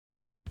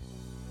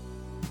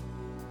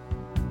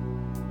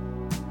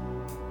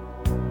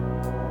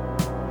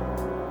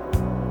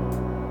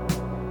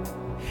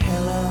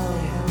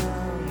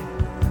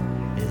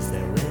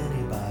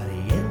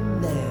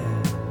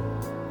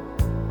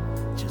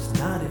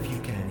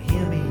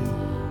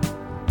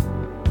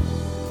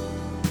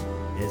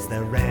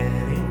there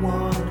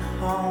anyone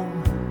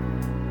home?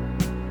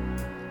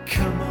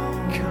 Come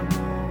on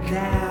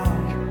now.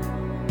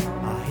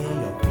 I hear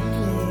you're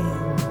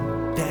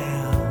feeling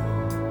down.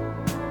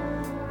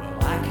 Well,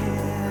 I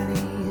can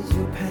ease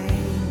your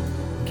pain,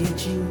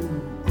 get you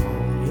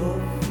on your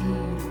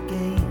feet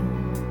again.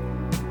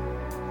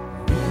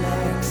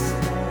 Relax.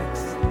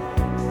 I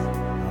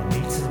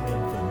need some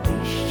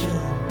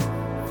information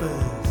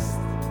first.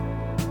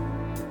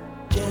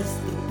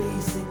 Just the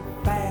basic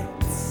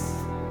facts.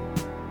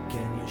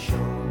 Can you show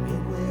me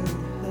where it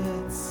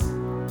hurts?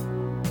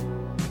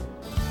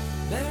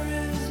 There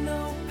is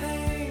no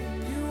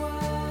pain, you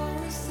are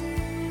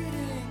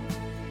receding.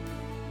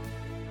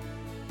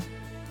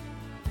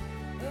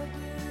 A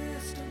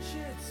distant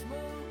shit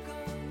smoke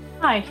on.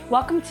 Hi,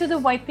 welcome to the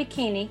White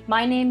Bikini.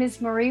 My name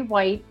is Marie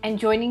White, and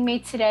joining me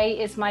today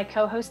is my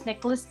co-host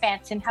Nicholas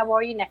Banton. How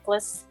are you,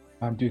 Nicholas?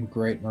 I'm doing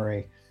great,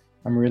 Marie.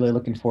 I'm really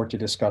looking forward to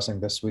discussing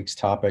this week's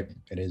topic.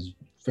 It is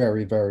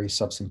very, very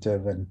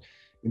substantive and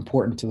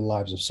important to the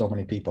lives of so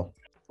many people.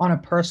 On a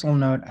personal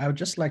note, I would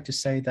just like to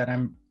say that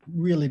I'm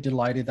really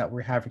delighted that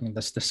we're having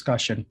this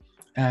discussion.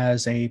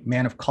 As a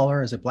man of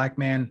color, as a Black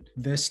man,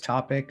 this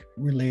topic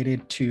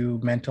related to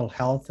mental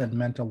health and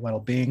mental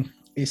well-being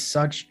is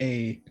such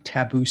a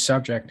taboo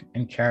subject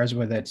and carries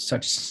with it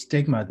such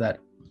stigma that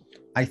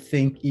I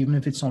think even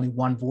if it's only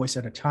one voice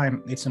at a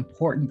time, it's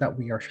important that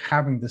we are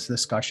having this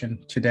discussion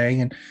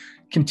today and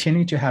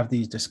continue to have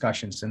these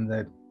discussions in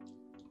the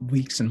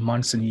weeks and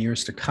months and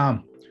years to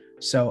come.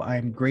 So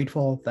I'm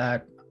grateful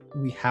that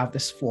we have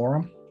this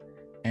forum,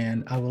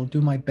 and I will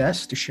do my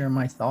best to share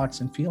my thoughts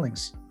and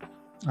feelings.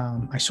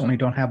 I certainly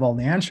don't have all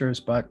the answers,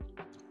 but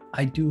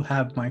I do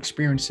have my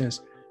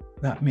experiences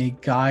that may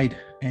guide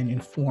and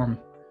inform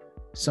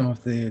some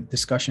of the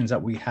discussions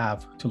that we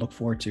have to look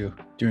forward to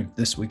during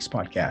this week's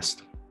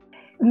podcast.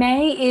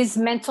 May is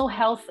Mental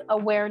Health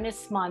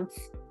Awareness Month.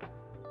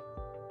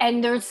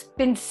 And there's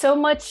been so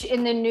much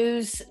in the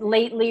news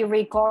lately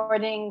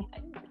regarding,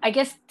 I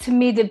guess to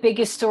me, the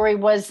biggest story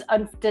was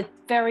the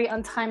very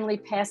untimely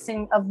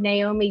passing of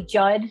Naomi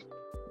Judd.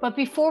 But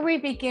before we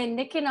begin,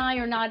 Nick and I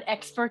are not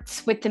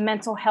experts with the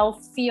mental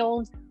health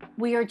field.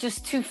 We are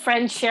just two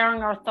friends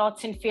sharing our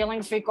thoughts and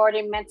feelings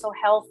regarding mental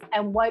health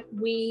and what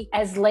we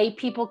as lay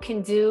people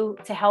can do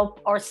to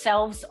help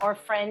ourselves, our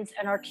friends,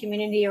 and our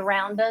community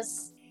around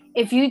us.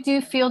 If you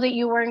do feel that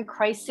you are in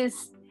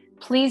crisis,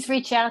 please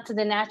reach out to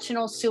the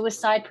National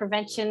Suicide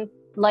Prevention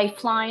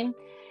Lifeline.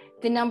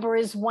 The number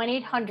is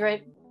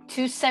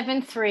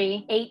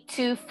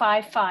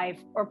 1-800-273-8255,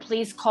 or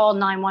please call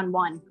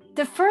 911.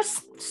 The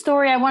first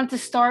story I wanted to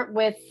start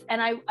with, and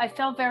I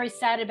felt very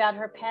sad about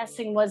her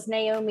passing, was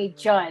Naomi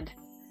Judd.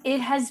 It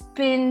has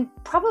been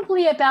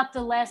probably about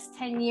the last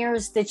 10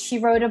 years that she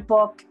wrote a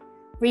book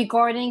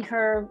regarding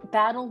her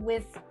battle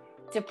with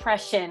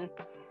depression.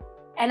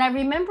 And I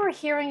remember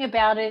hearing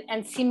about it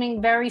and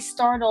seeming very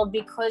startled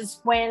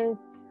because when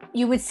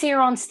you would see her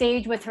on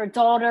stage with her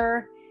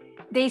daughter,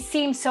 they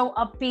seemed so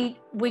upbeat,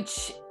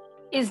 which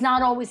is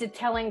not always a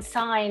telling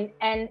sign.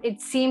 And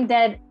it seemed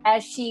that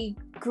as she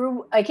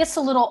grew, I guess,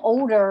 a little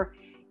older,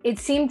 it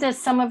seemed that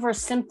some of her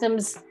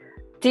symptoms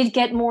did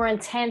get more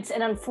intense.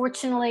 And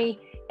unfortunately,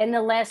 in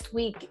the last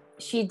week,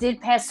 she did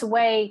pass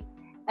away.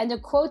 And the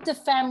quote the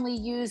family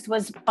used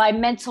was "by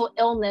mental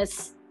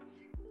illness."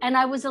 And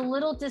I was a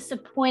little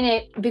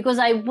disappointed because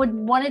I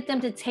wanted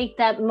them to take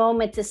that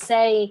moment to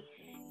say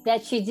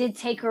that she did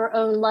take her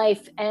own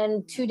life.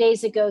 And 2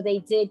 days ago, they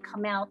did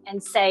come out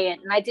and say it.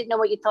 And I didn't know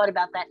what you thought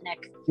about that,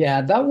 Nick. Yeah,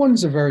 that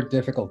one's a very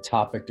difficult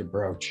topic to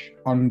broach.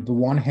 On the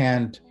one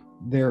hand,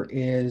 there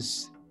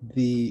is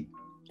the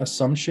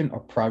assumption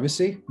of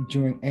privacy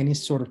during any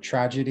sort of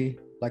tragedy,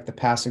 like the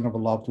passing of a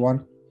loved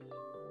one.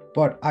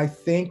 But I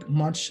think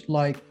much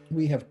like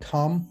we have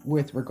come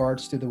with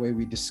regards to the way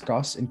we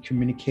discuss and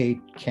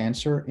communicate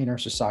cancer in our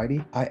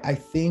society, I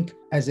think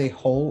as a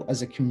whole,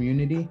 as a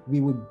community, we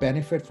would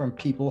benefit from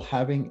people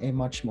having a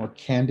much more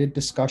candid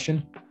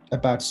discussion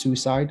about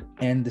suicide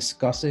and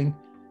discussing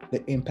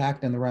the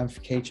impact and the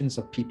ramifications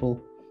of people,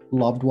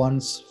 loved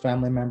ones,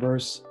 family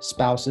members,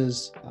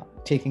 spouses,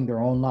 taking their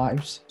own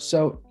lives.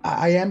 So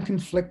I am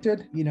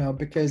conflicted,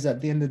 because at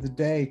the end of the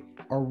day,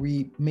 are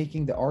we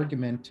making the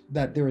argument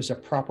that there is a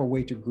proper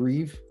way to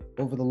grieve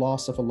over the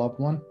loss of a loved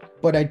one?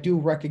 But I do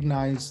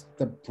recognize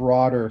the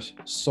broader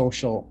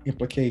social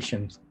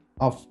implications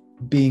of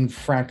being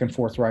frank and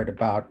forthright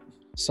about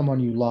someone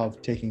you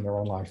love taking their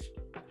own life.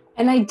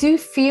 And I do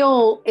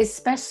feel,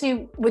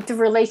 especially with the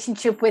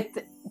relationship with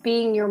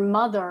being your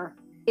mother,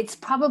 it's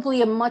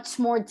probably a much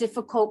more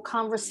difficult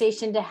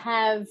conversation to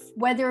have,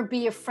 whether it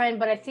be a friend,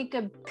 but I think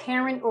a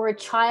parent or a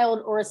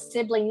child or a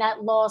sibling,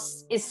 that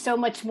loss is so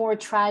much more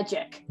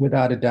tragic.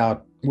 Without a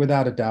doubt.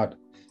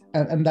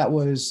 And that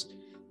was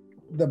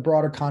the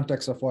broader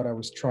context of what I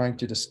was trying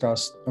to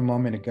discuss a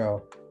moment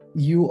ago.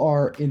 You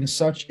are in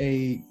such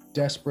a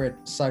desperate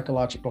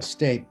psychological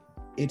state.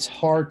 It's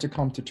hard to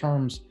come to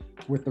terms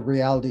with the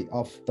reality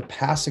of the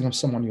passing of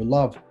someone you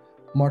love,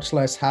 much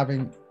less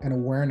having an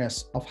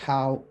awareness of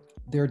how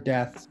their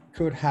death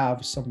could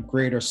have some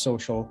greater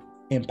social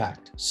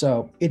impact.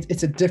 So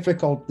it's a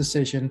difficult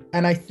decision.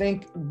 And I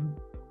think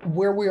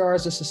where we are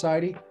as a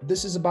society,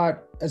 this is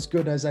about as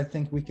good as I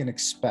think we can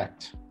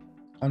expect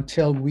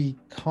until we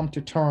come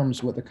to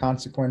terms with the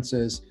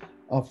consequences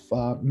of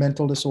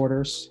mental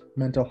disorders,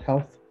 mental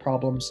health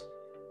problems,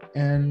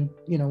 and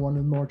one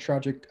of the more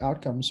tragic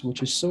outcomes,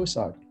 which is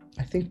suicide.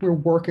 I think we're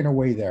working our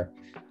way there.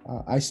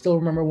 I still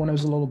remember when I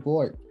was a little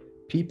boy,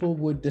 people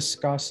would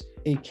discuss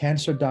a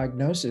cancer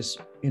diagnosis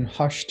in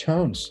hushed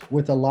tones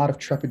with a lot of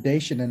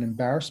trepidation and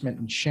embarrassment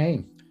and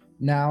shame.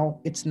 Now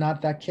it's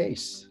not that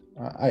case.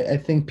 I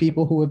think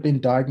people who have been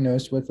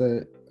diagnosed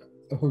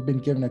who've been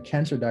given a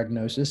cancer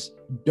diagnosis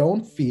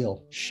don't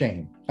feel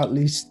shame, at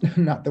least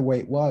not the way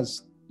it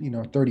was,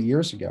 30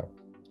 years ago.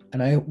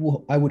 And I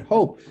would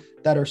hope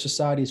that our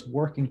society is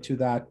working to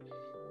that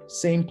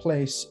same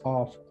place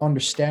of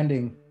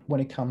understanding when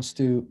it comes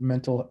to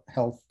mental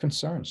health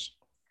concerns.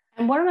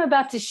 And what I'm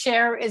about to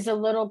share is a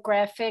little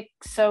graphic.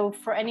 So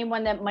for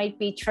anyone that might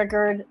be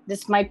triggered,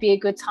 this might be a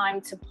good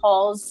time to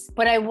pause.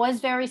 But I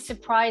was very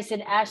surprised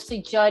that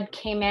Ashley Judd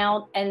came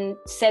out and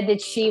said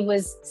that she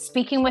was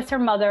speaking with her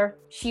mother.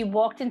 She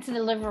walked into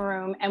the living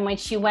room, and when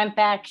she went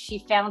back, she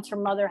found her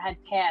mother had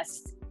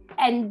passed.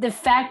 And the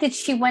fact that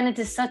she went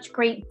into such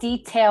great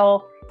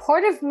detail,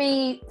 part of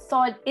me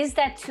thought, is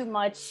that too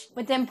much?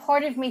 But then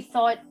part of me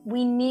thought,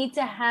 we need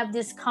to have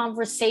this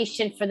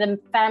conversation for the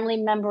family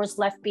members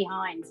left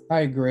behind. I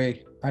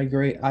agree.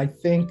 I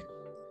think,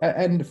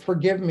 and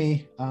forgive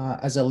me,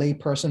 as a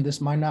layperson, this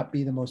might not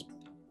be the most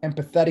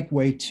empathetic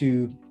way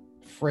to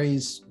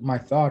phrase my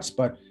thoughts,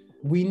 but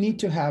we need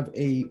to have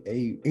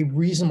a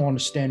reasonable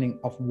understanding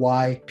of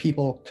why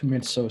people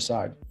commit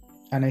suicide.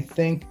 And I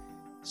think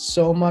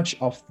so much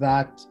of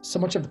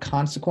the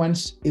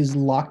consequence is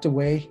locked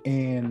away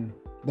in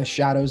the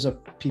shadows of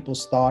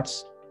people's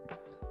thoughts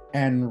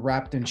and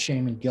wrapped in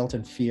shame and guilt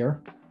and fear.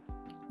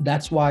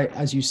 That's why,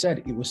 as you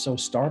said, it was so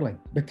startling,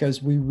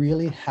 because we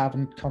really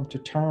haven't come to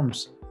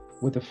terms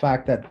with the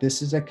fact that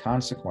this is a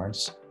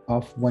consequence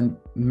of when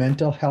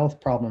mental health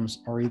problems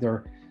are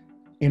either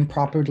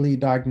improperly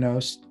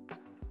diagnosed,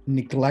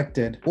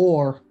 neglected,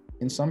 or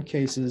in some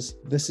cases,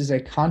 this is a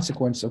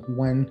consequence of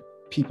when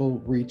people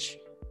reach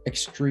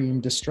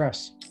extreme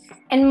distress.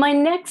 And my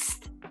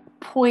next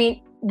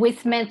point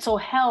with mental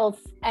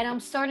health, and I'm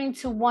starting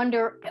to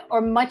wonder,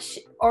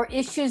 or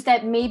issues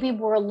that maybe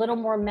were a little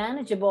more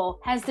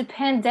manageable, has the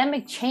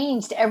pandemic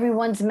changed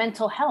everyone's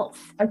mental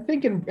health? I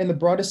think in the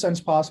broadest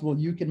sense possible,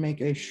 you can make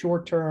a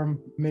short-term,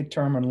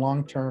 mid-term, and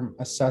long-term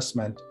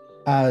assessment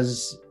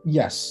as,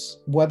 yes,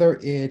 whether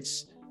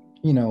it's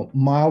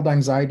mild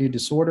anxiety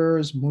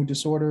disorders, mood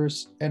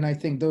disorders. And I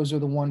think those are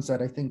the ones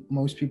that I think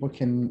most people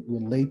can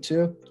relate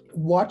to.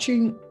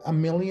 Watching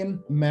 1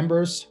 million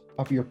members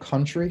of your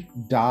country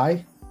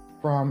die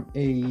from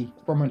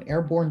an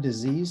airborne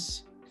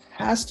disease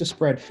has to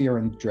spread fear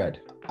and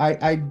dread.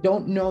 I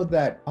don't know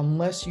that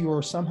unless you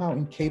are somehow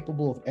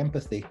incapable of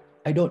empathy,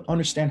 I don't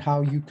understand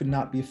how you could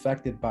not be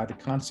affected by the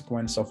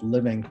consequence of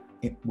living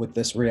with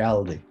this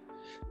reality.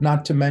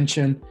 Not to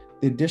mention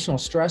the additional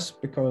stress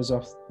because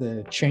of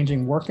the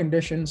changing work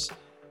conditions,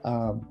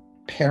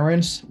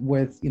 parents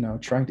with,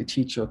 trying to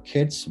teach your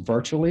kids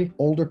virtually,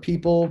 older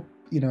people,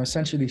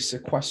 essentially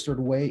sequestered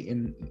away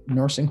in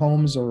nursing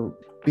homes or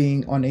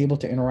being unable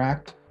to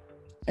interact,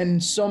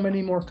 and so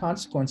many more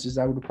consequences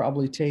that would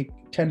probably take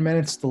 10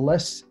 minutes to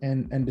list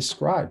and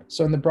describe.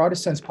 So in the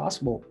broadest sense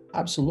possible,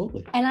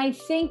 absolutely. And I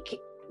think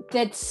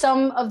that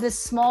some of the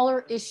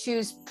smaller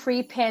issues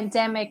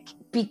pre-pandemic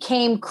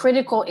became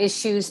critical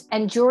issues,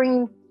 and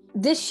during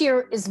this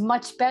year is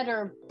much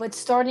better, but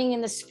starting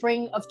in the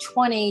spring of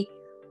 20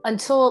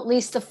 until at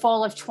least the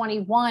fall of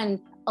 21,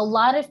 a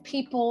lot of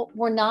people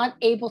were not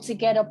able to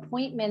get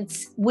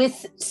appointments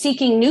with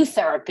seeking new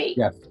therapy.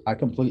 Yes, I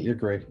completely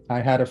agree.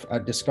 I had a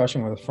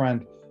discussion with a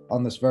friend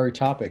on this very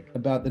topic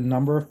about the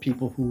number of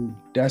people who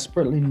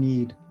desperately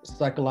need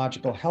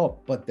psychological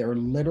help, but they're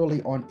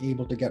literally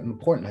unable to get an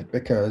appointment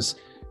because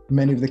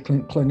many of the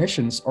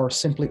clinicians are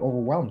simply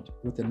overwhelmed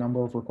with the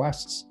number of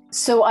requests.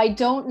 So I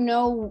don't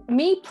know,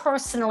 me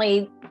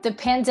personally, the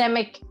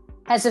pandemic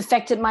has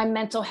affected my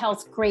mental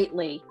health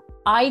greatly.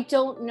 I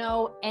don't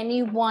know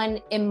anyone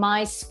in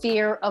my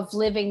sphere of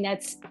living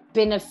that's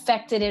been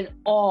affected at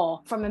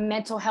all from a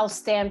mental health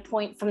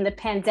standpoint from the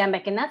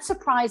pandemic, and that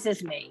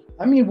surprises me.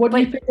 I mean, what do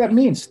you think that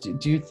means?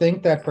 Do you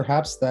think that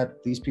perhaps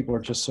that these people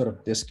are just sort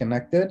of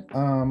disconnected,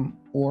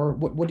 or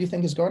what do you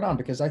think is going on?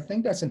 Because I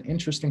think that's an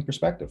interesting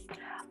perspective.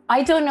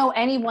 I don't know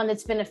anyone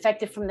that's been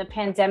affected from the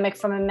pandemic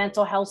from a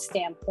mental health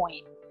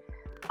standpoint.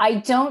 I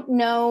don't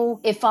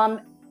know if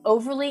I'm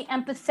overly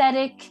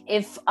empathetic,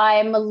 if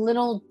I'm a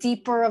little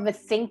deeper of a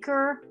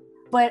thinker,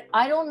 but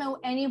I don't know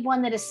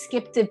anyone that has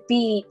skipped a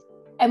beat.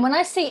 And when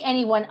I say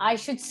anyone, I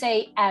should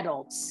say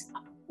adults.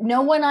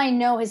 No one I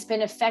know has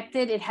been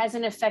affected. It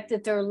hasn't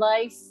affected their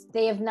life.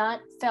 They have not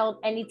felt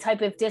any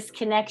type of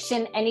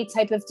disconnection, any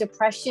type of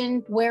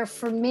depression, where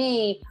for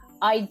me,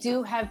 I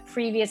do have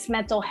previous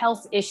mental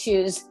health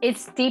issues.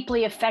 It's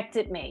deeply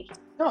affected me.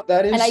 No,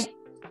 that is,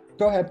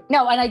 Go ahead.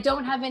 No, and I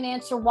don't have an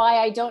answer why.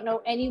 I don't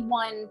know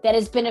anyone that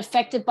has been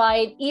affected by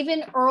it,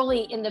 even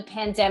early in the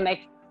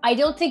pandemic. I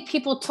don't think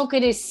people took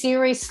it as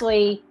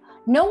seriously.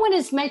 No one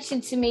has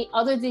mentioned to me,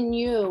 other than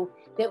you,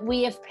 that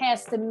we have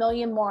passed the 1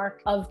 million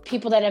mark of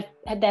people that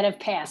have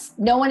passed.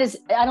 No one is.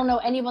 I don't know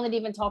anyone that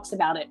even talks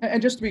about it.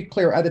 And just to be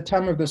clear, at the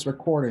time of this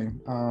recording,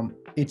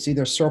 it's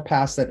either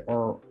surpassed it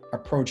or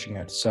approaching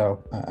it.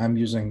 So I'm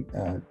using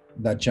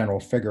that general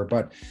figure.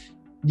 But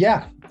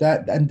yeah,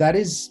 that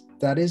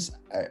is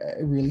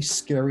a really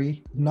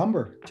scary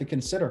number to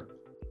consider.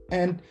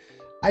 And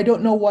I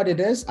don't know what it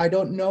is. I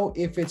don't know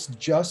if it's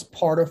just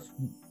part of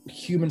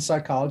human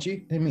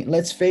psychology. I mean,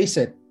 let's face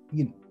it,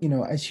 you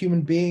know, as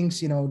human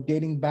beings, you know,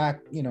 dating back,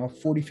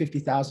 40,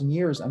 50,000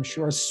 years, I'm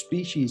sure as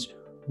species,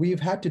 we've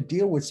had to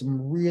deal with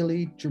some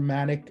really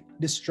dramatic,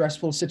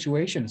 distressful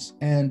situations.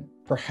 And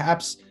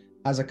perhaps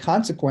as a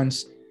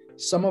consequence,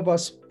 some of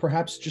us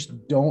perhaps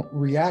just don't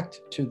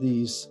react to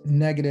these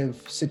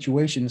negative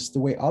situations the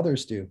way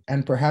others do.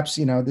 And perhaps,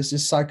 this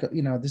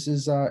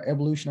is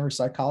evolutionary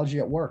psychology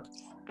at work.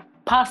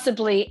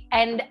 Possibly.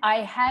 And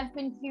I have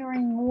been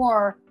hearing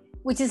more,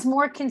 which is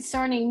more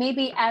concerning.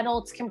 Maybe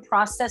adults can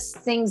process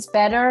things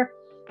better,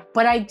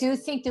 but I do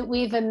think that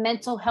we have a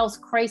mental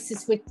health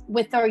crisis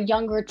with our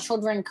younger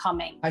children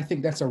coming. I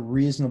think that's a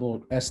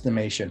reasonable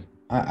estimation.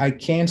 I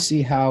can't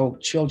see how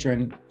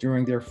children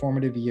during their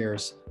formative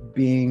years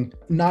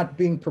not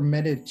being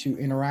permitted to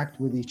interact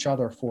with each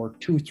other for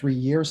 2-3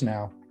 years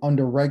now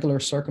under regular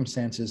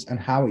circumstances, and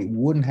how it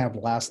wouldn't have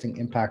lasting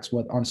impacts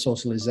on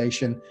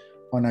socialization,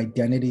 on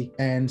identity,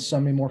 and so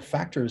many more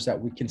factors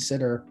that we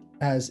consider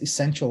as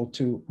essential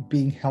to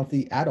being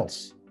healthy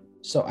adults.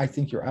 So I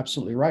think you're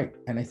absolutely right.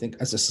 And I think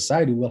as a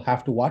society, we'll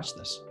have to watch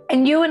this.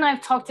 And you and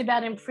I've talked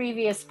about in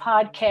previous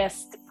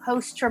podcasts,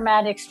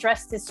 post-traumatic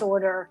stress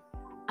disorder.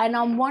 And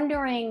I'm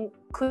wondering,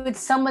 could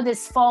some of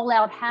this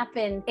fallout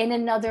happen in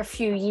another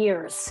few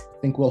years?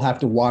 I think we'll have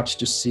to watch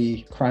to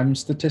see crime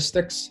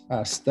statistics,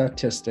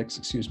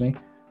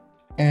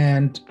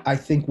 and I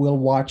think we'll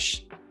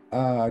watch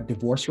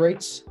divorce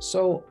rates.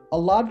 So a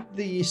lot of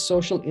the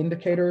social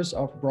indicators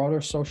of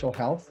broader social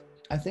health,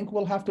 I think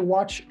we'll have to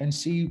watch and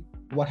see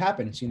what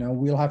happens.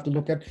 We'll have to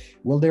look at,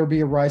 will there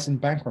be a rise in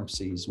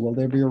bankruptcies? Will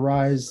there be a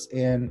rise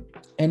in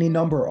any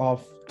number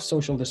of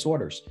social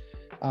disorders?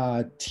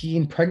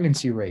 Teen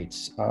pregnancy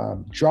rates,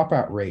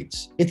 dropout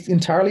rates. It's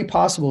entirely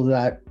possible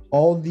that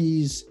all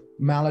these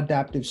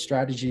maladaptive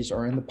strategies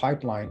are in the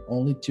pipeline,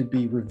 only to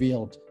be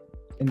revealed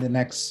in the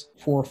next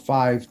 4,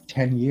 5,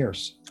 10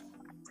 years.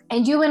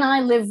 And you and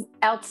I live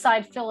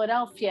outside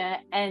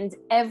Philadelphia, and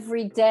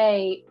every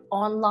day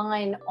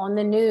online on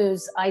the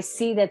news, I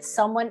see that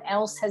someone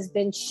else has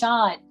been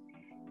shot.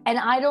 And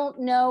I don't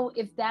know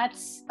if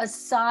that's a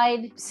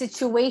side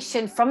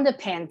situation from the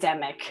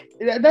pandemic.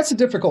 That's a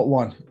difficult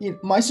one.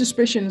 My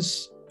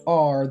suspicions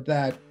are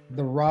that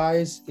the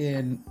rise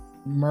in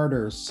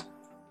murders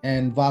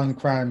and violent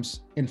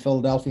crimes in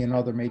Philadelphia and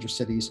other major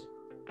cities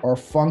are a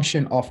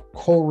function of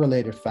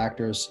correlated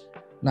factors,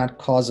 not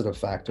causative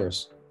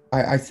factors.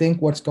 I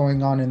think what's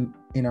going on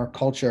in our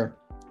culture,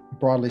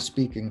 broadly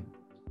speaking,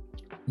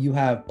 you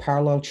have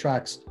parallel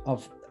tracks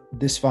of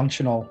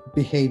dysfunctional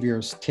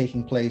behaviors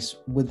taking place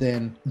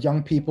within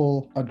young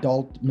people,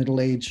 adult,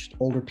 middle-aged,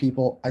 older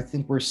people. I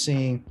think we're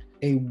seeing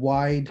a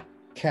wide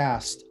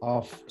cast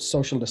of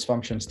social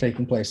dysfunctions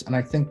taking place. And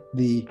I think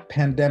the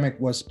pandemic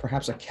was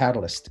perhaps a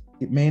catalyst.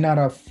 It may not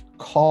have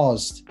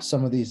caused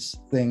some of these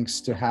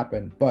things to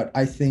happen, but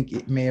I think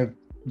it may have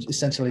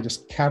essentially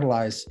just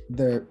catalyzed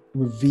the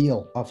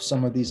reveal of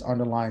some of these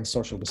underlying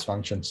social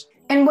dysfunctions.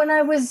 And when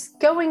I was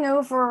going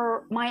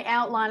over my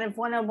outline of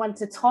what I want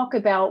to talk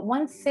about,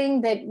 one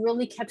thing that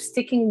really kept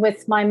sticking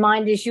with my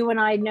mind is, you and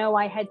I know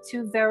I had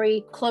 2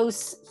 very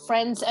close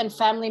friends and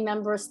family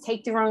members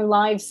take their own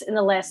lives in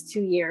the last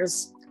 2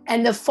 years.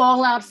 And the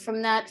fallout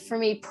from that for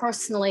me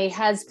personally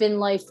has been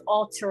life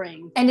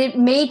altering. And it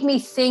made me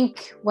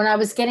think, when I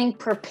was getting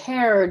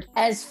prepared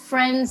as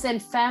friends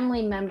and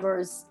family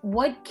members,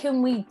 what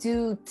can we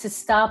do to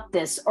stop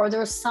this? Are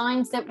there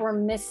signs that we're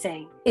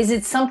missing? Is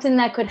it something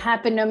that could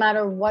happen no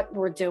matter what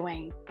we're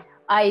doing?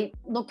 I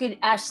look at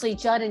Ashley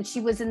Judd, and she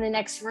was in the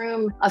next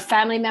room. A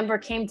family member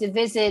came to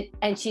visit,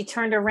 and she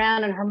turned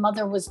around and her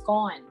mother was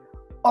gone.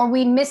 Are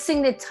we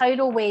missing the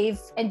tidal wave,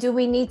 and do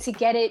we need to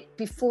get it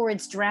before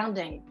it's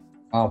drowning?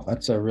 Oh,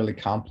 that's a really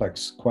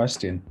complex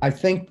question. I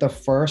think the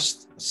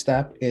first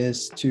step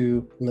is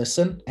to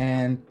listen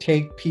and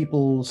take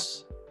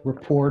people's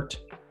report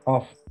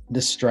of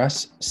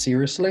distress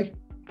seriously.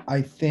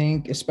 I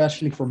think,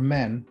 especially for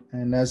men,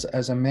 and as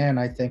a man,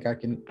 I think I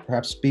can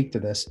perhaps speak to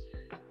this,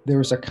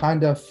 there's a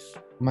kind of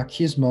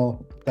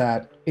machismo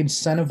that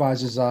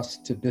incentivizes us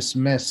to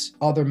dismiss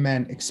other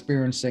men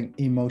experiencing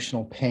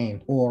emotional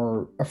pain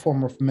or a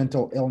form of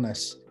mental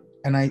illness.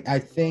 And I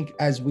think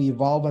as we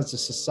evolve as a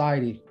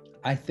society,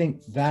 I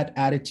think that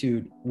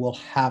attitude will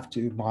have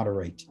to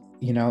moderate.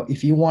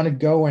 If you want to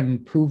go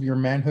and prove your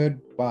manhood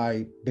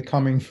by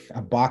becoming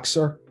a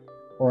boxer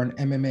or an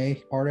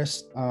MMA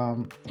artist,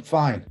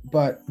 fine.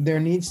 But there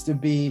needs to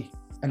be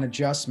an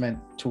adjustment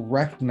to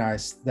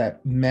recognize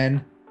that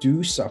men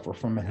do suffer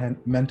from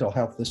mental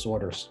health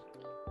disorders.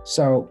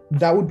 So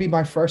that would be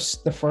the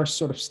first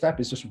sort of step,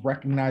 is just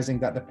recognizing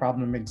that the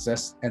problem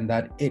exists and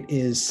that it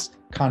is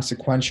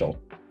consequential.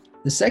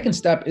 The second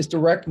step is to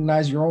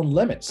recognize your own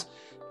limits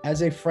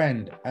as a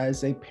friend,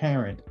 as a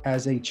parent,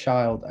 as a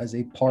child, as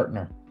a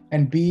partner,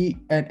 and be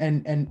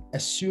and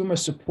assume a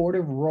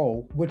supportive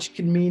role, which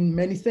can mean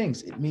many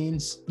things. It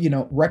means,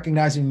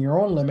 recognizing your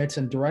own limits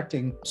and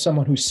directing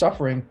someone who's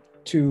suffering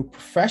to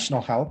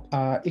professional help.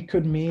 It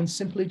could mean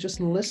simply just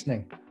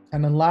listening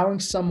and allowing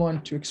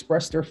someone to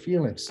express their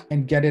feelings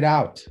and get it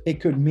out.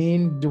 It could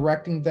mean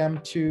directing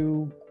them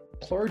to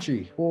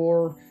clergy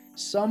or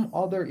some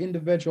other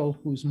individual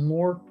who's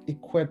more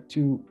equipped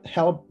to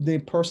help the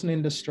person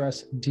in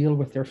distress deal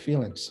with their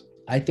feelings.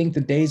 I think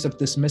the days of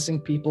dismissing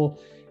people,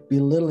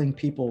 belittling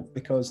people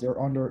because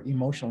they're under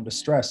emotional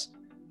distress,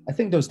 I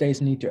think those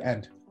days need to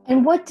end.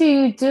 And what do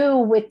you do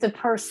with the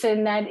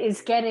person that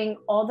is getting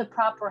all the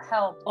proper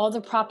help, all the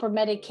proper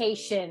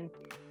medication,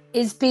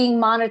 is being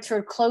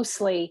monitored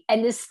closely,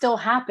 and this still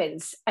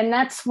happens? And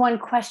that's one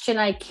question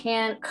I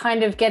can't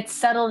kind of get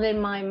settled in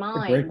my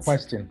mind. Great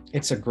question.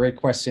 It's a great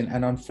question.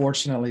 And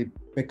unfortunately,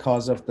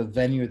 because of the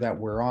venue that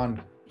we're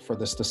on for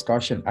this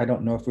discussion, I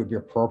don't know if it would be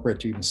appropriate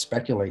to even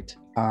speculate.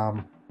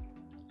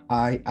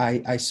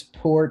 I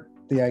support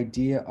the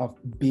idea of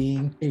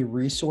being a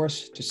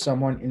resource to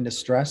someone in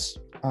distress.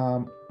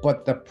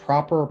 But the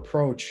proper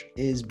approach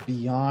is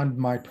beyond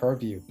my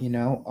purview.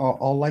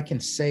 All I can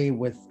say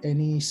with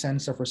any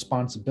sense of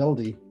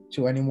responsibility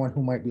to anyone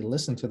who might be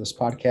listening to this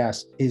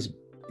podcast is,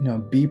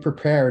 be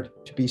prepared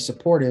to be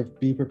supportive,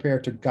 be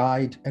prepared to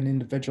guide an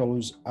individual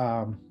who's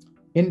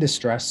in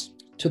distress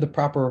to the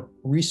proper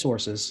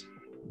resources.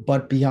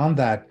 But beyond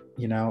that,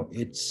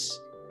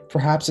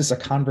 perhaps it's a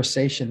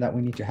conversation that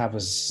we need to have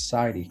as a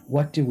society.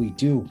 What do we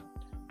do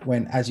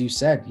when, as you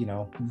said,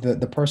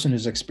 the person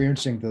who's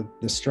experiencing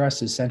the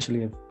stress,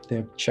 essentially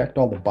they've checked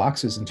all the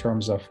boxes in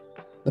terms of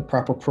the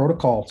proper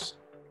protocols,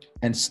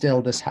 and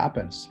still this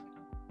happens?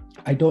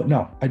 I don't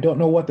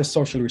know what the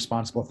socially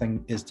responsible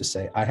thing is to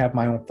say. I have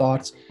my own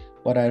thoughts,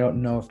 but I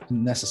don't know if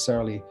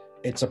necessarily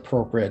it's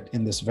appropriate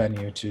in this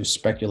venue to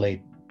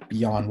speculate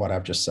beyond what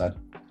I've just said.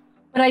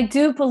 But I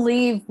do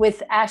believe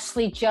with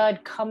Ashley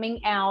Judd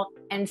coming out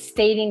and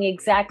stating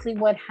exactly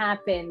what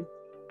happened,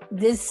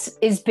 this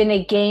has been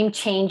a game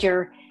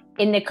changer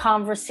in the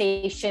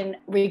conversation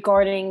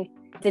regarding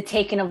the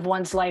taking of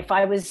one's life.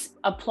 I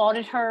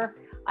applauded her.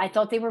 I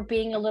thought they were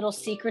being a little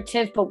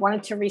secretive, but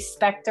wanted to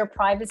respect their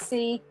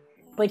privacy.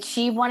 But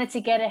she wanted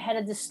to get ahead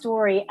of the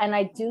story. And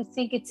I do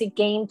think it's a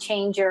game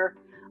changer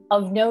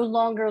of no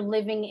longer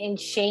living in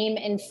shame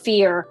and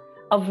fear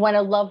of when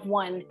a loved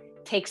one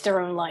takes their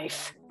own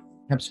life.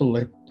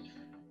 Absolutely.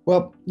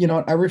 Well,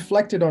 I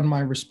reflected on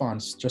my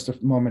response just a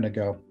moment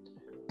ago.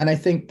 And I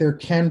think there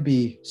can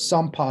be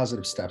some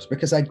positive steps,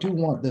 because I do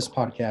want this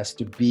podcast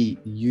to be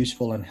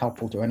useful and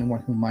helpful to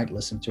anyone who might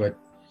listen to it.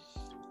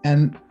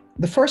 And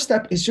the first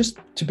step is just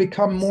to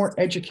become more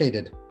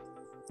educated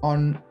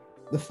on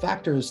the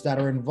factors that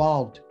are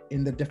involved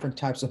in the different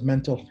types of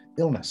mental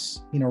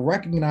illness,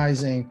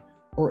 recognizing,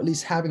 or at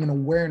least having an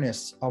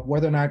awareness of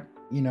whether or not,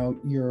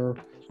 your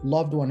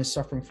loved one is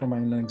suffering from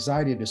an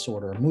anxiety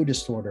disorder, a mood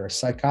disorder, a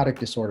psychotic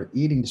disorder,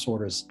 eating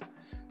disorders,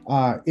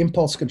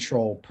 impulse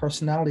control,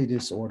 personality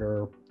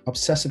disorder,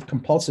 obsessive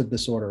compulsive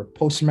disorder,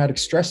 post-traumatic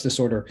stress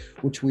disorder,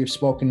 which we've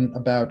spoken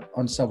about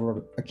on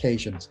several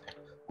occasions,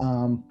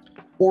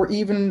 or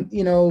even,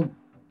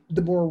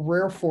 the more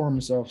rare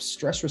forms of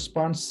stress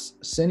response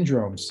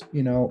syndromes,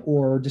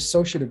 or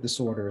dissociative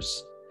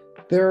disorders.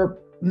 There are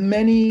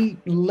many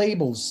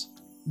labels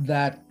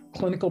that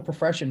clinical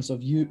professionals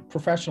have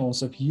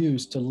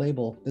used to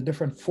label the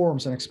different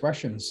forms and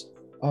expressions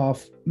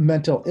of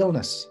mental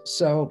illness.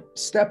 So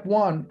step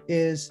one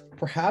is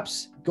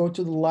perhaps go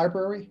to the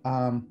library,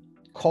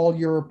 call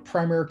your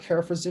primary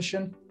care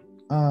physician,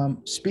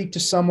 speak to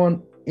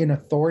someone in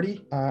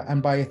authority.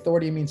 And by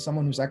authority, I mean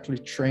someone who's actually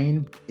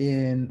trained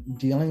in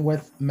dealing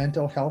with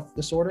mental health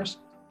disorders,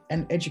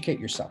 and educate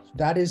yourself.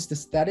 That is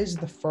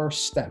the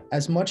first step.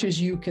 As much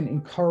as you can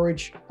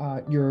encourage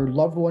your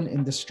loved one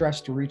in distress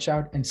to reach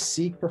out and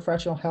seek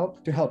professional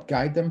help to help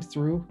guide them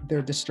through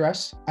their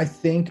distress, I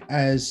think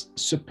as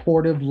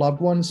supportive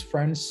loved ones,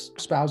 friends,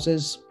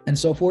 spouses, and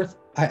so forth,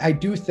 I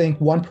do think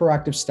one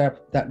proactive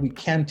step that we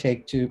can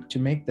take to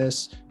make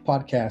this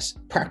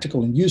podcast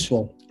practical and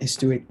useful is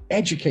to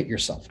educate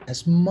yourself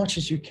as much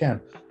as you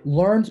can.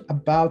 Learn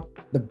about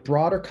the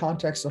broader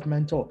context of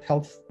mental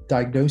health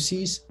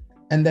diagnoses,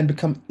 and then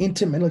become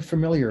intimately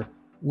familiar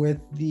with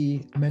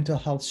the mental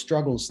health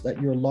struggles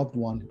that your loved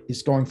one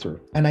is going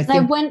through. And I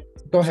think,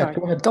 go ahead.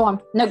 Go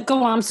on. No,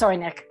 go on. I'm sorry,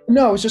 Nick.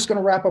 No, I was just going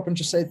to wrap up and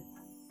just say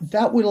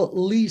that will at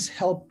least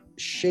help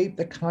shape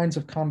the kinds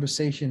of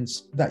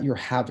conversations that you're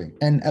having,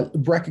 and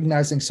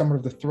recognizing some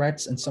of the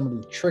threats and some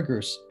of the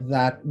triggers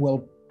that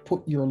will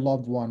put your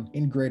loved one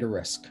in greater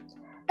risk.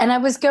 And I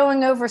was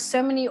going over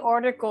so many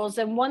articles,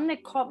 and one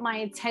that caught my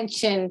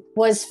attention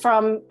was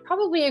from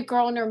probably a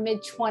girl in her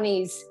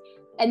mid-20s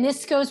and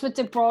this goes with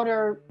the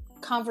broader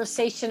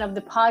conversation of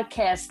the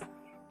podcast,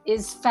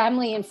 is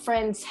family and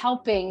friends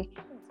helping.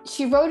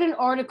 She wrote an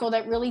article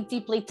that really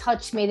deeply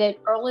touched me, that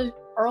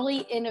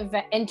early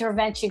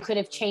intervention could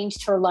have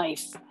changed her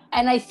life.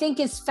 And I think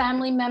as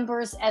family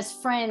members, as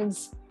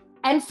friends,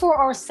 and for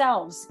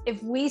ourselves,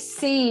 if we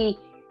see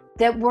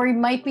that we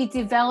might be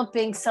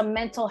developing some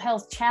mental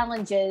health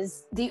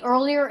challenges, the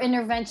earlier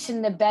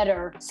intervention, the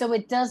better, so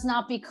it does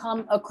not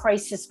become a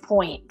crisis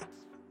point.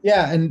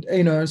 Yeah, and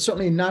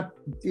certainly not,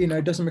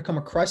 it doesn't become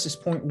a crisis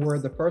point where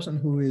the person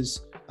who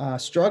is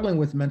struggling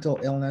with mental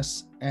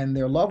illness and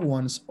their loved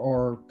ones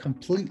are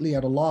completely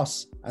at a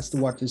loss as to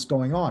what is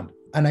going on.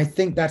 And I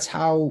think that's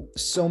how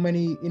so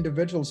many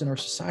individuals in our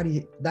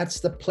society, that's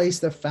the place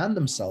they found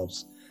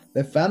themselves.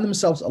 They found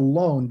themselves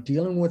alone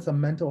dealing with a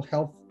mental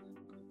health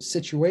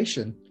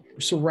situation,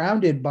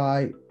 surrounded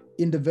by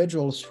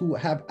individuals who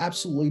have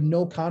absolutely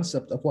no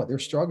concept of what they're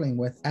struggling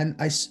with. And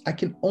I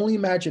can only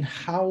imagine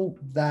how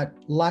that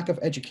lack of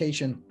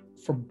education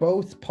for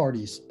both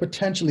parties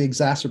potentially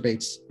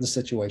exacerbates the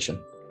situation.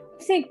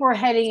 I think we're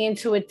heading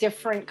into a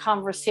different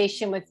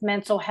conversation with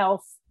mental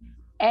health.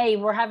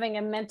 We're having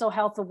a mental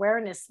health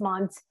awareness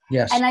month.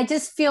 Yes. And I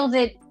just feel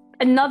that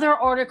another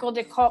article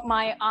that caught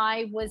my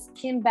eye was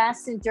Kim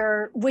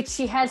Basinger, which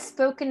she has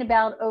spoken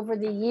about over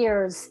the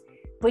years,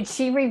 but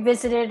she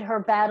revisited her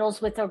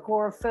battles with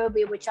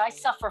agoraphobia, which I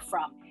suffer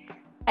from.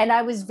 And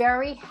I was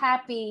very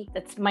happy,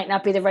 that might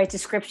not be the right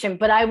description,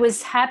 but I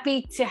was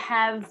happy to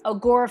have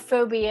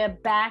agoraphobia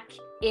back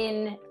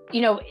in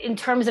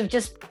terms of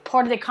just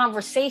part of the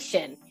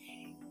conversation.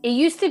 It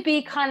used to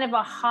be kind of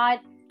a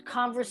hot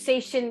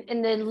conversation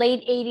in the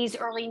late 80s,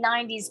 early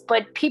 90s,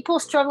 but people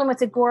struggling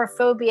with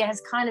agoraphobia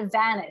has kind of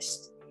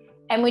vanished.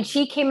 And when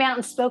she came out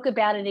and spoke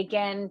about it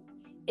again,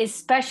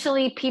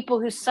 especially people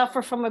who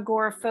suffer from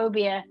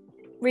agoraphobia,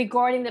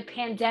 regarding the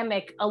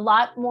pandemic, a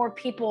lot more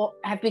people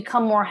have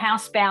become more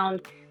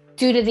housebound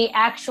due to the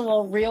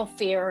actual real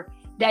fear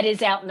that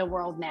is out in the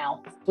world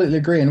now. Completely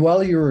agree. And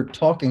while you were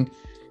talking,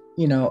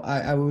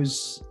 I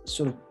was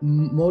sort of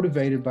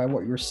motivated by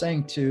what you were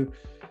saying to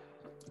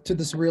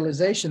this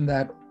realization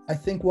that I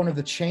think one of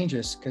the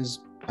changes, because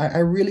I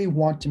really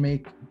want to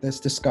make this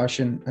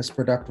discussion as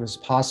productive as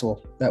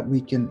possible, that we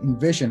can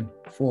envision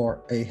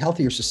for a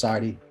healthier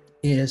society,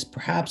 is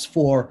perhaps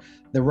for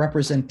the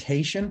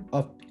representation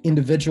of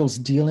individuals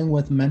dealing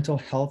with mental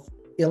health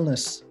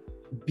illness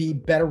be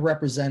better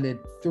represented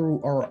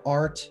through our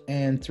art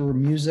and through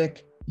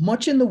music,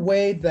 much in the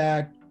way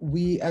that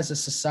we as a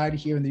society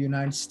here in the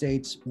United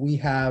States, we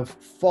have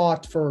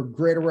fought for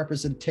greater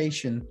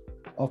representation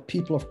of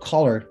people of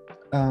color,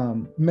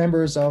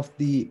 members of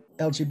the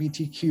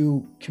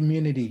LGBTQ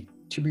community,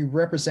 to be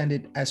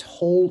represented as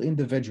whole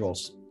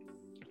individuals.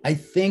 I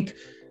think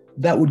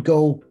that would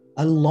go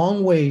a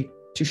long way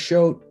to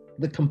show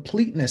the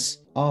completeness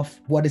of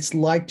what it's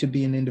like to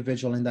be an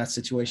individual in that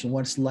situation,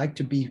 what it's like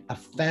to be a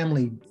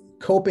family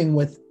coping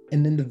with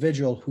an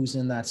individual who's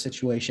in that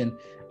situation.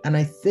 And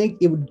I think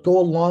it would go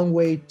a long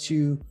way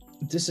to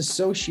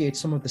disassociate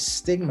some of the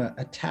stigma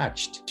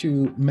attached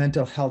to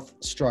mental health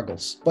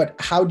struggles. But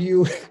how do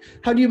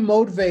you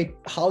motivate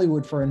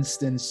Hollywood, for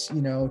instance,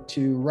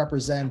 to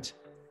represent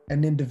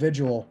an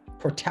individual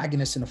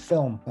protagonist in a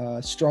film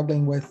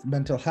struggling with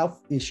mental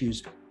health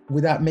issues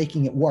without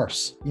making it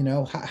worse?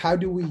 How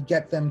do we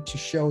get them to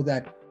show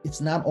that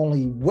it's not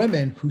only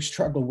women who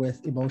struggle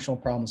with emotional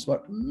problems,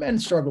 but men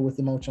struggle with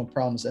emotional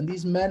problems, and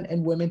these men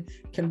and women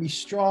can be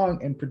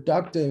strong and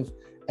productive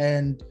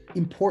and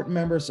important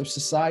members of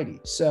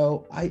society?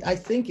 So I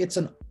think it's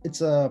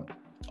a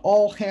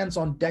all hands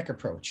on deck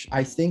approach.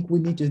 I think we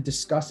need to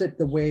discuss it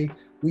the way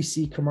we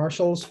see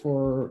commercials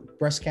for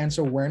breast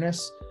cancer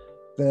awareness,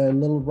 the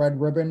little red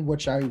ribbon,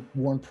 which I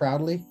worn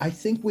proudly. I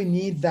think we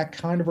need that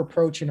kind of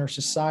approach in our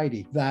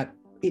society, that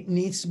it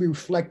needs to be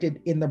reflected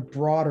in the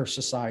broader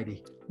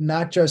society,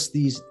 not just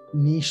these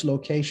niche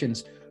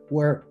locations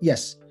where,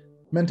 yes,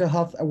 Mental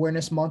Health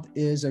Awareness Month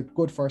is a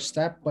good first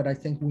step, but I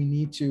think we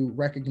need to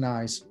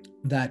recognize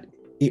that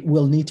it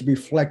will need to be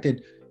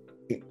reflected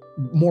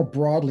more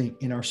broadly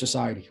in our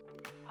society.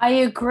 I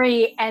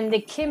agree. And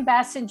the Kim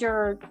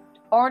Basinger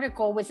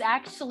article was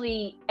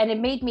actually, and it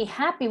made me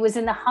happy, was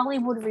in the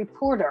Hollywood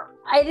Reporter.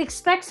 I'd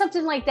expect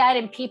something like that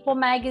in People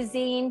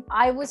magazine.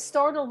 I was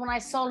startled when I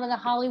saw it in the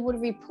Hollywood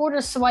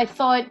Reporter, so I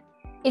thought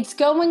it's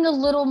going a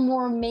little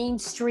more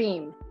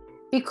mainstream,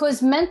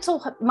 because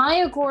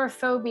my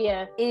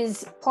agoraphobia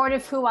is part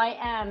of who I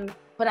am,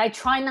 but I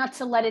try not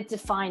to let it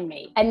define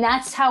me. And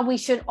that's how we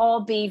should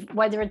all be,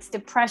 whether it's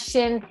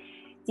depression,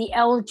 the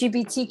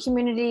LGBT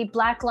community,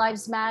 Black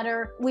Lives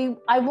Matter.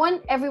 I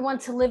want everyone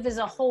to live as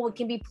a whole. It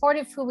can be part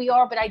of who we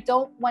are, but I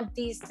don't want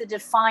these to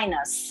define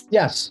us.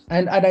 Yes,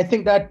 and I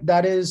think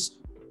that is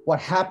what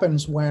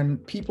happens when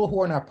people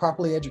who are not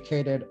properly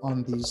educated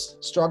on these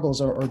struggles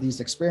or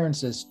these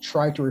experiences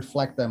try to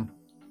reflect them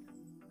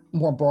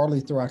more broadly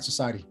throughout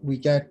society. We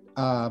get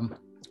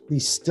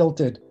these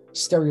stilted,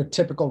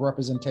 stereotypical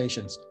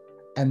representations,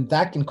 and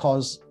that can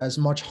cause as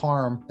much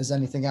harm as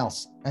anything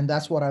else. And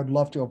that's what I'd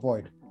love to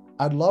avoid.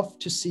 I'd love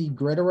to see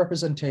greater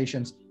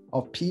representations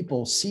of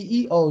people,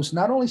 CEOs,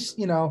 not only,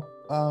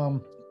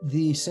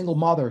 the single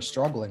mother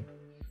struggling,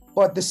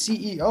 but the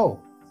CEO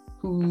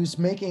who's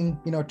making,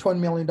 $20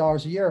 million a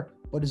year,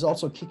 but is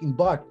also kicking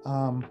butt,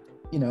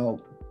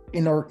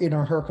 in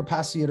her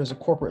capacity as a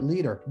corporate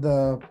leader,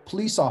 the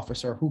police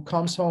officer who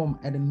comes home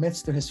and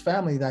admits to his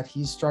family that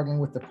he's struggling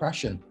with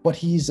depression, but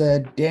he's a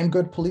damn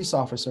good police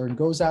officer and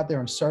goes out there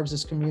and serves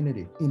his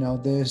community.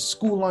 The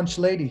school lunch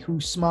lady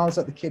who smiles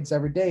at the kids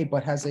every day,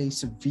 but has a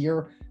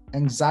severe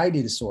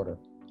anxiety disorder.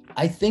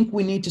 I think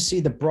we need to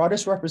see the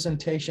broadest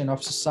representation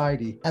of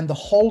society and the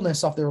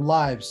wholeness of their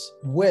lives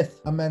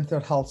with a mental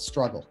health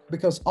struggle,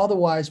 because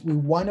otherwise we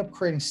wind up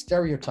creating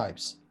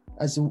stereotypes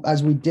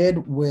as we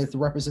did with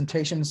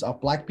representations of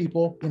Black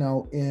people,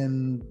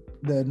 in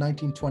the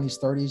 1920s,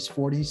 30s,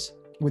 40s,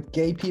 with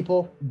gay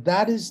people.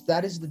 That is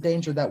the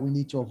danger that we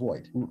need to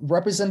avoid.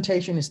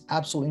 Representation is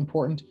absolutely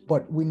important,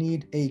 but we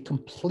need a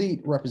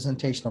complete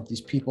representation of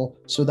these people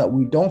so that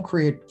we don't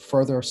create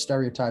further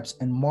stereotypes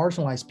and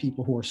marginalize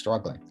people who are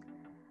struggling.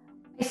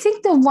 I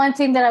think the one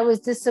thing that I was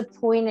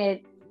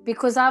disappointed,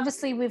 because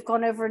obviously we've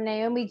gone over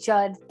Naomi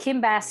Judd,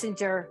 Kim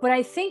Basinger, but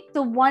I think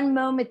the one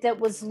moment that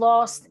was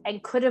lost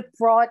and could have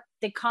brought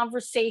the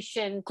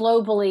conversation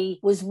globally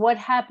was what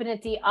happened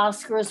at the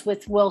Oscars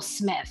with Will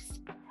Smith.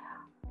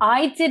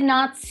 I did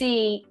not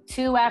see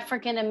two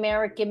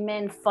African-American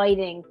men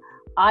fighting.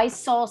 I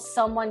saw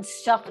someone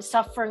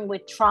suffering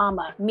with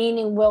trauma,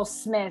 meaning Will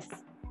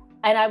Smith.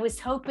 And I was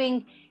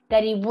hoping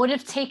that he would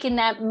have taken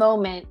that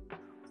moment,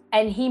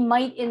 and he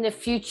might in the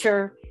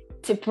future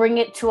to bring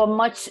it to a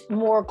much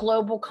more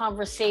global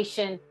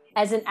conversation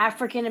as an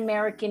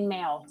African-American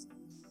male.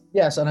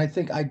 Yes, and I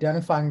think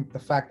identifying the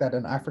fact that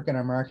an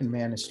African-American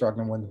man is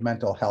struggling with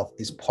mental health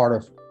is part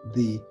of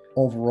the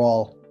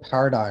overall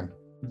paradigm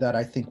that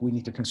I think we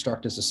need to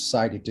construct as a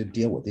society to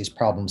deal with these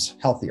problems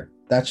healthier.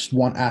 That's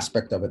one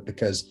aspect of it,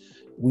 because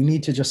we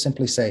need to just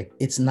simply say,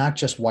 it's not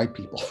just white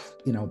people.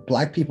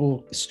 Black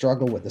people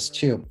struggle with this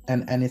too.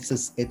 And it's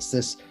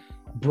this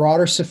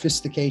broader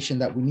sophistication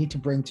that we need to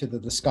bring to the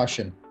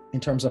discussion in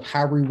terms of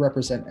how we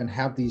represent and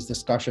have these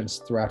discussions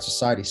throughout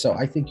society. So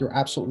I think you're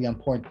absolutely on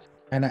point.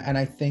 And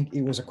I think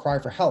it was a cry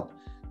for help,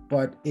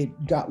 but it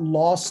got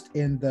lost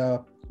in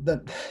the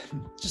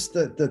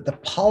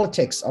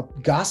politics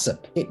of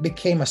gossip. It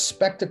became a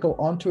spectacle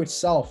unto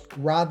itself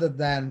rather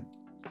than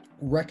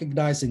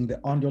recognizing the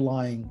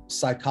underlying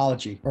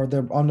psychology, or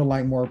the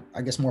underlying, more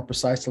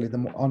precisely, the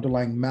more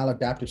underlying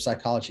maladaptive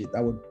psychology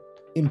that would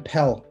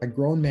impel a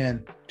grown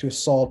man to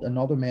assault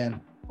another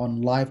man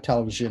on live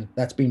television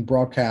that's being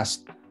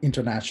broadcast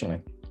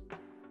internationally.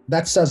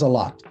 That says a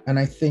lot. And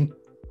I think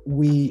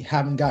we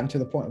haven't gotten to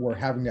the point where we're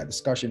having that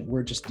discussion.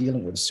 We're just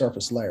dealing with the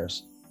surface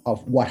layers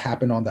of what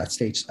happened on that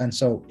stage. And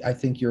so I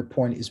think your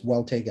point is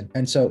well taken.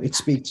 And so it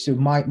speaks to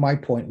my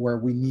point, where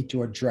we need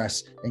to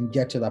address and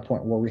get to that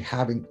point where we're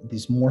having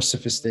these more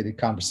sophisticated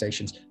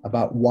conversations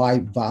about why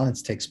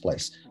violence takes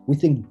place. We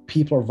think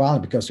people are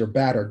violent because they're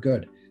bad or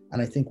good.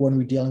 And I think when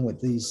we're dealing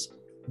with these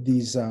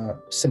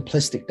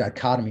simplistic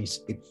dichotomies,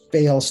 it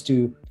fails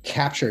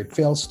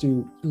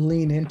to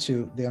lean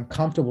into the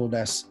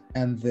uncomfortableness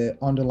and the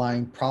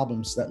underlying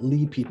problems that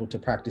lead people to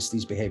practice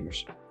these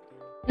behaviors.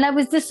 And I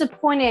was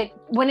disappointed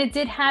when it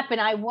did happen.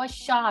 I was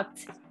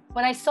shocked,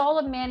 but I saw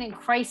a man in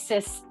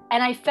crisis,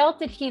 and I felt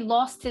that he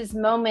lost his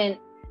moment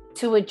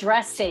to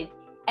address it.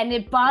 And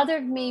it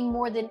bothered me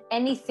more than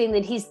anything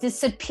that he's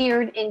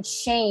disappeared in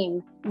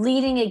shame,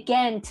 leading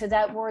again to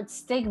that word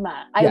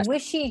stigma. Yes. I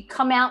wish he'd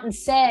come out and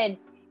said,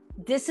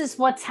 this is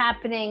what's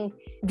happening.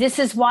 This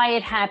is why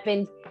it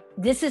happened.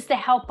 This is the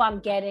help I'm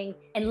getting,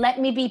 and let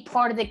me be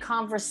part of the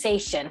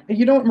conversation.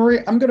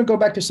 Maria, I'm going to go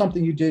back to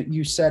something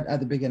you said at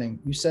the beginning.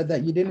 You said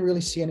that you didn't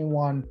really see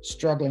anyone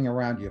struggling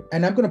around you.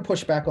 And I'm going to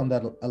push back on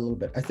that a little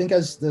bit. I think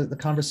as the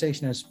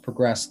conversation has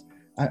progressed,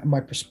 my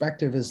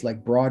perspective is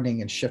like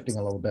broadening and shifting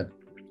a little bit.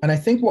 And I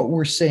think what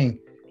we're seeing,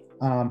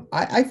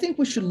 I think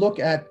we should look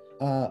at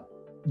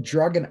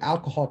drug and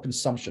alcohol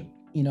consumption.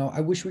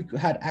 I wish we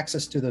had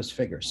access to those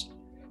figures,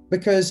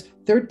 because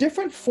there are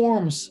different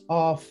forms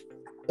of,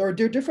 or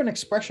there are different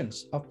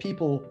expressions of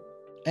people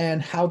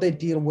and how they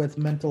deal with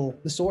mental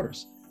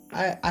disorders.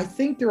 I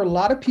think there are a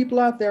lot of people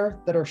out there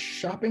that are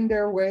shopping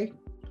their way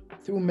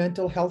through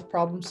mental health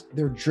problems.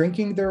 They're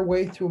drinking their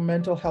way through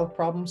mental health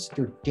problems.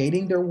 They're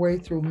dating their way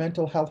through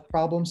mental health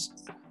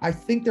problems. I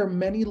think there are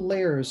many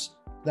layers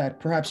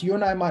that perhaps you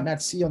and I might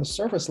not see on the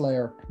surface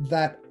layer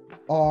that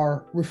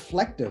are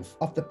reflective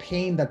of the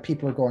pain that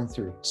people are going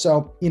through.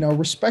 So,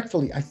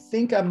 respectfully, I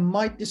think I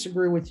might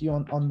disagree with you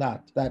on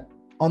that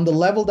on the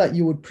level that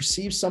you would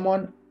perceive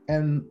someone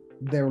and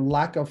their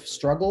lack of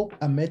struggle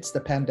amidst the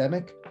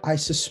pandemic, I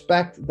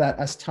suspect that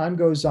as time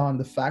goes on,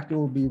 the fact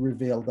will be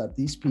revealed that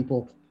these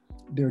people,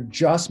 they're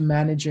just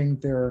managing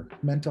their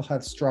mental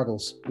health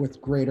struggles with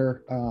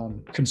greater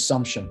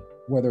consumption,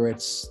 whether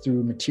it's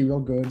through material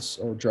goods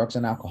or drugs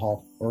and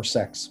alcohol or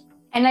sex.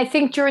 And I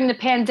think during the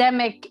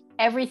pandemic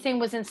everything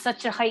was in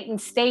such a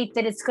heightened state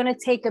that it's going to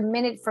take a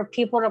minute for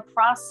people to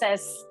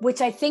process, which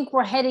I think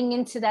we're heading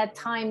into that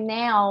time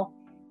now.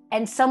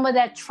 And some of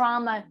that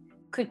trauma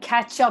could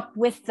catch up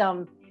with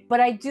them.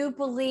 But I do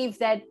believe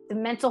that the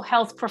mental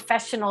health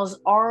professionals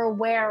are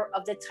aware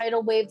of the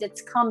tidal wave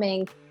that's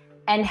coming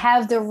and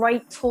have the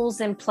right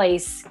tools in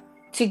place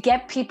to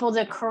get people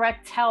the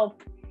correct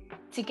help,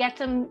 to get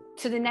them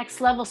to the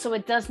next level so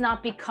it does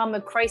not become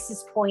a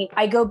crisis point.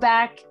 I go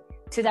back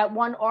to that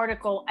one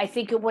article. I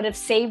think it would have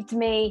saved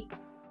me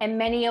and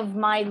many of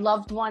my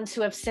loved ones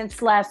who have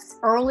since left.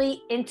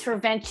 Early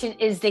intervention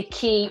is the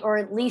key, or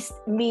at least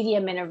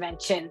medium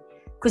intervention.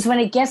 Because when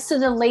it gets to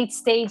the late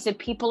stage that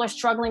people are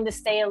struggling to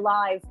stay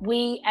alive,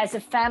 we as a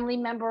family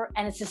member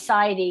and a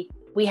society,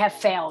 we have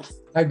failed.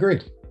 I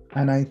agree.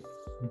 And I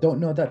don't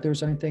know that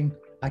there's anything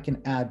I can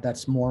add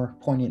that's more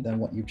poignant than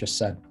what you just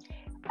said.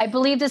 I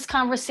believe this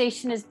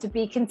conversation is to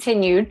be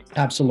continued.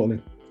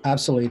 Absolutely.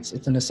 Absolutely.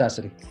 It's a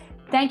necessity.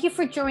 Thank you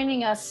for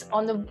joining us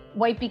on the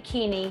White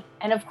Bikini.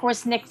 And of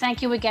course, Nick,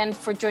 thank you again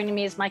for joining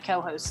me as my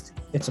co-host.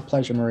 It's a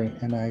pleasure, Marie.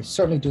 And I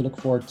certainly do look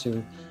forward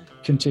to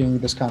continuing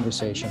this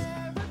conversation.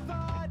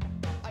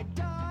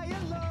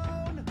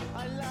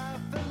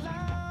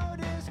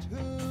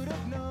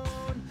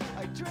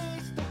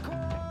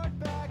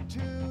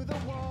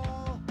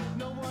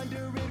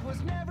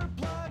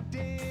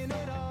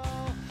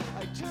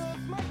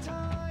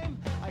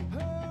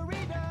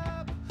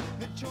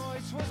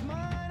 Choice was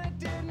mine.